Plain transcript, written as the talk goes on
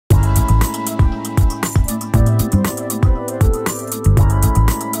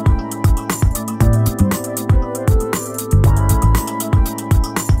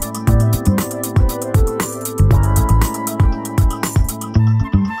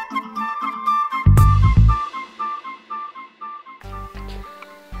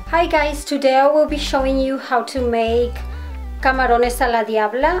Hi guys, today I will be showing you how to make camarones a la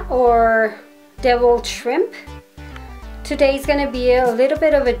diabla or deviled shrimp. Today is going to be a little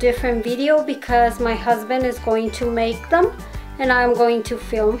bit of a different video because my husband is going to make them and I'm going to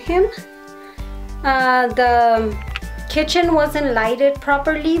film him. The kitchen wasn't lighted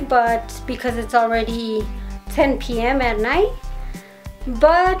properly, but because it's already 10 p.m. at night,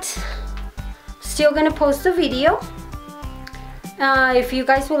 but still gonna post the video. If you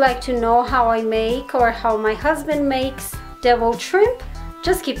guys would like to know how I make or how my husband makes deviled shrimp,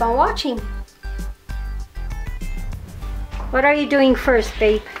 just keep on watching. What are you doing first,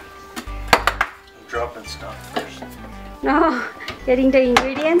 babe? I'm dropping stuff first. No, getting the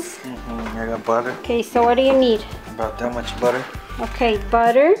ingredients? I got butter. Okay, so what do you need? About that much butter. Okay,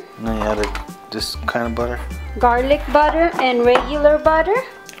 butter. And then you added this kind of butter. Garlic butter and regular butter.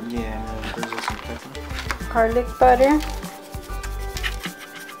 Yeah, and then there's some pepper. Garlic butter.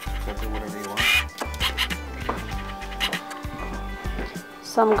 Pepper, whatever you want.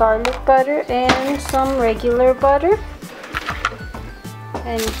 Some garlic butter and some regular butter.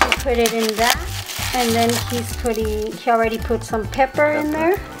 And he put it in that. And then he already put some pepper in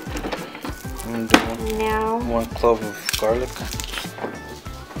there. And now 1 clove of garlic.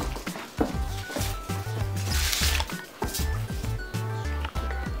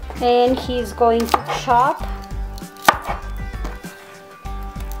 And he's going to chop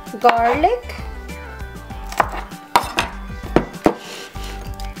garlic.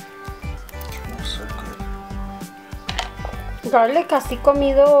 So good. Garlic así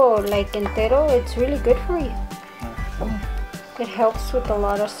comido like entero, it's really good for you. It helps with a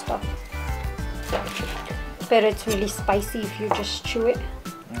lot of stuff. But it's really spicy if you just chew it.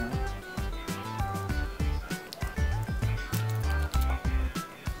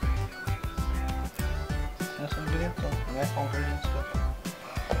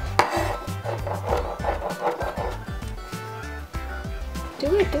 Do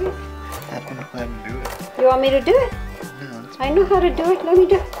it. I don't know how to do it. You want me to do it? No, I know how to do it. Let me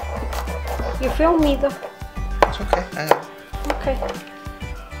do it. You film me though. it's okay. I got it. Okay.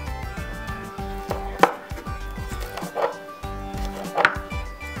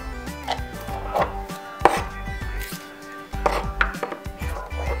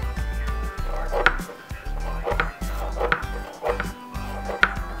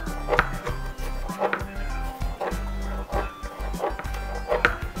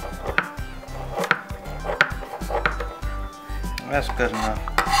 That's good enough.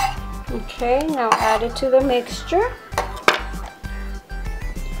 Okay, now add it to the mixture.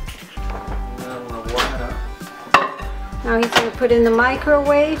 Now he's going to put it in the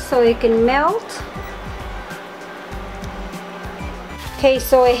microwave so it can melt. Okay,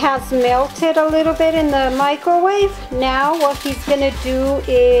 so it has melted a little bit in the microwave. Now what he's going to do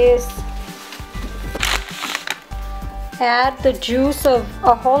is add the juice of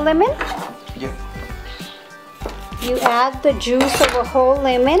a whole lemon. Yep. You add the juice of a whole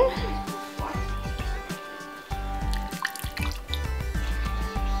lemon.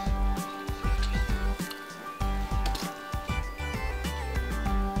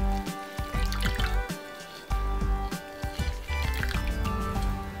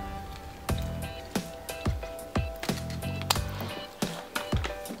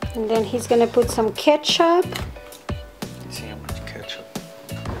 And then he's going to put some ketchup. See how much ketchup.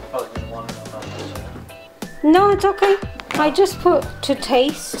 Oh, you want to know how much? No, it's okay. I just put to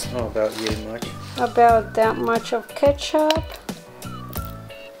taste. Oh, about yay much. About that much of ketchup.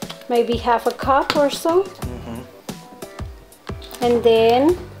 Maybe half a cup or so. And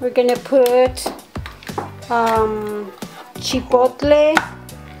then we're going to put chipotle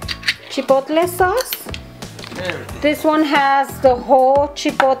sauce. This one has the whole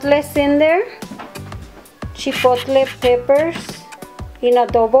chipotles in there. Chipotle peppers in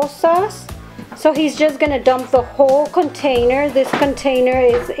adobo sauce. So he's just gonna dump the whole container. This container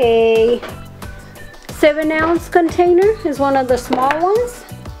is a 7-ounce container. It's one of the small ones.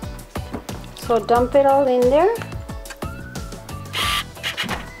 So dump it all in there.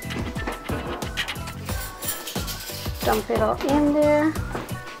 Dump it all in there.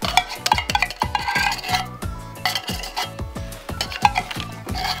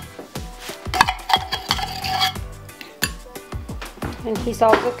 And he's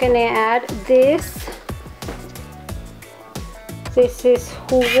also gonna add this. This is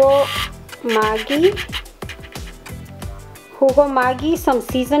Jugo Maggi. Jugo Maggi, some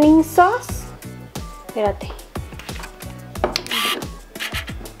seasoning sauce. Espérate.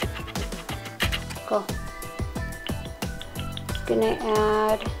 Go. Gonna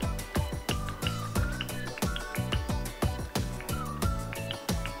add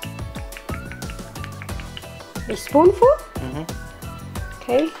A spoonful? Mm-hmm.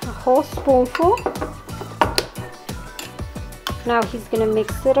 Okay, a whole spoonful. Now he's gonna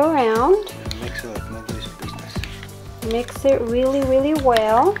mix it around. Yeah, mix it like nobody's business. Mix it really, really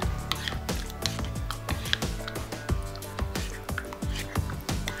well.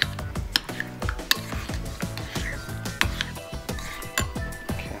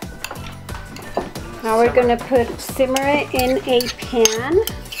 Now we're gonna simmer it in a pan.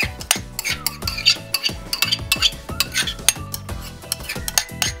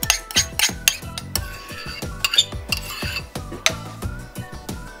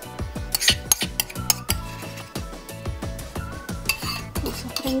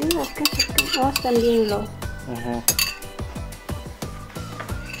 Oh, están bien low.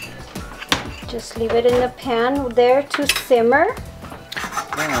 Just leave it in the pan there to simmer.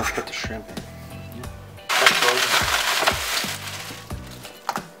 Then I'll put the shrimp in.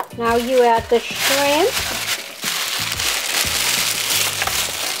 Now you add the shrimp.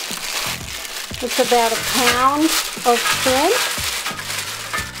 It's about 1 pound of shrimp.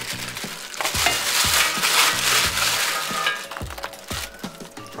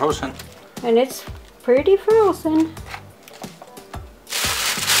 Frozen. And it's pretty frozen.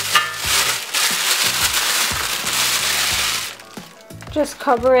 Just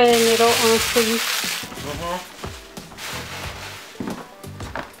cover it and it'll unfreeze.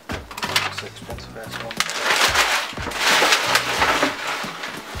 It's expensive ass one.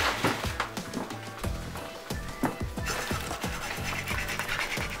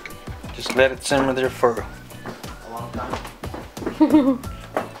 Just let it simmer there for a long time.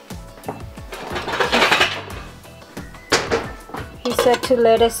 He said to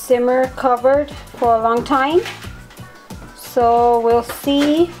let it simmer covered for a long time. So we'll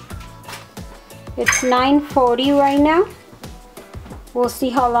see. It's 9:40 right now. We'll see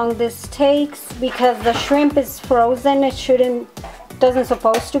how long this takes because the shrimp is frozen. It doesn't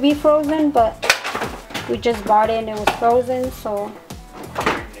supposed to be frozen, but we just bought it and it was frozen, so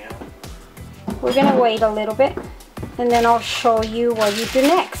we're gonna wait a little bit and then I'll show you what you do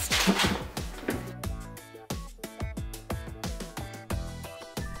next.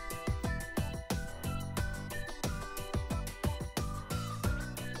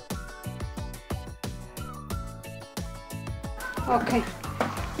 Okay.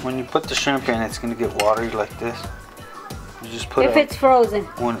 When you put the shrimp in, it's gonna get watery like this. You just put if it's frozen.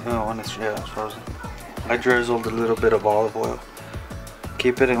 When it's frozen. I drizzled a little bit of olive oil.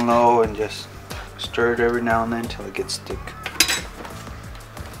 Keep it in low and just stir it every now and then until it gets thick.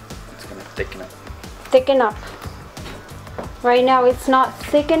 It's gonna thicken up. Thicken up. Right now it's not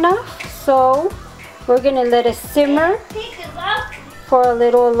thick enough, so we're gonna let it simmer for a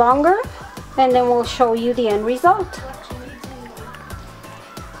little longer, and then we'll show you the end result.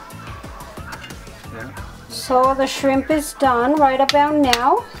 So the shrimp is done right about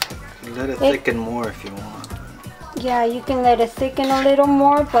now. Let it thicken more if you want. Yeah, you can let it thicken a little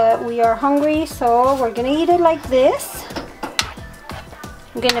more, but we are hungry, so we're gonna eat it like this.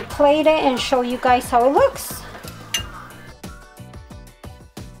 I'm gonna plate it and show you guys how it looks.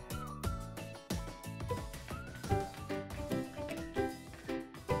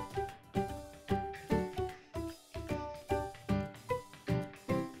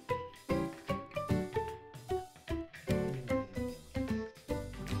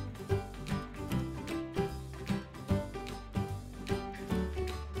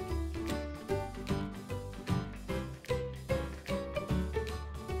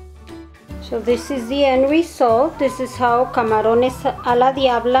 So this is the end result. This is how camarones a la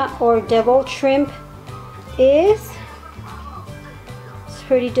diabla or deviled shrimp is. It's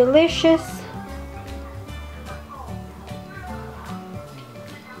pretty delicious.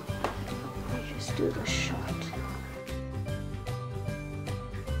 Let me just do the shot.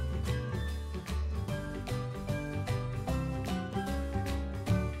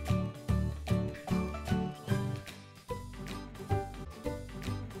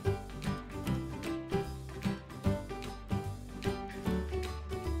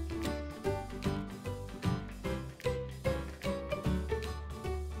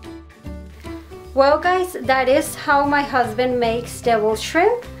 Well guys, that is how my husband makes deviled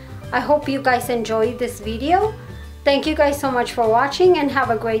shrimp. I hope you guys enjoyed this video. Thank you guys so much for watching and have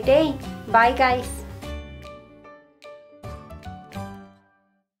a great day. Bye guys.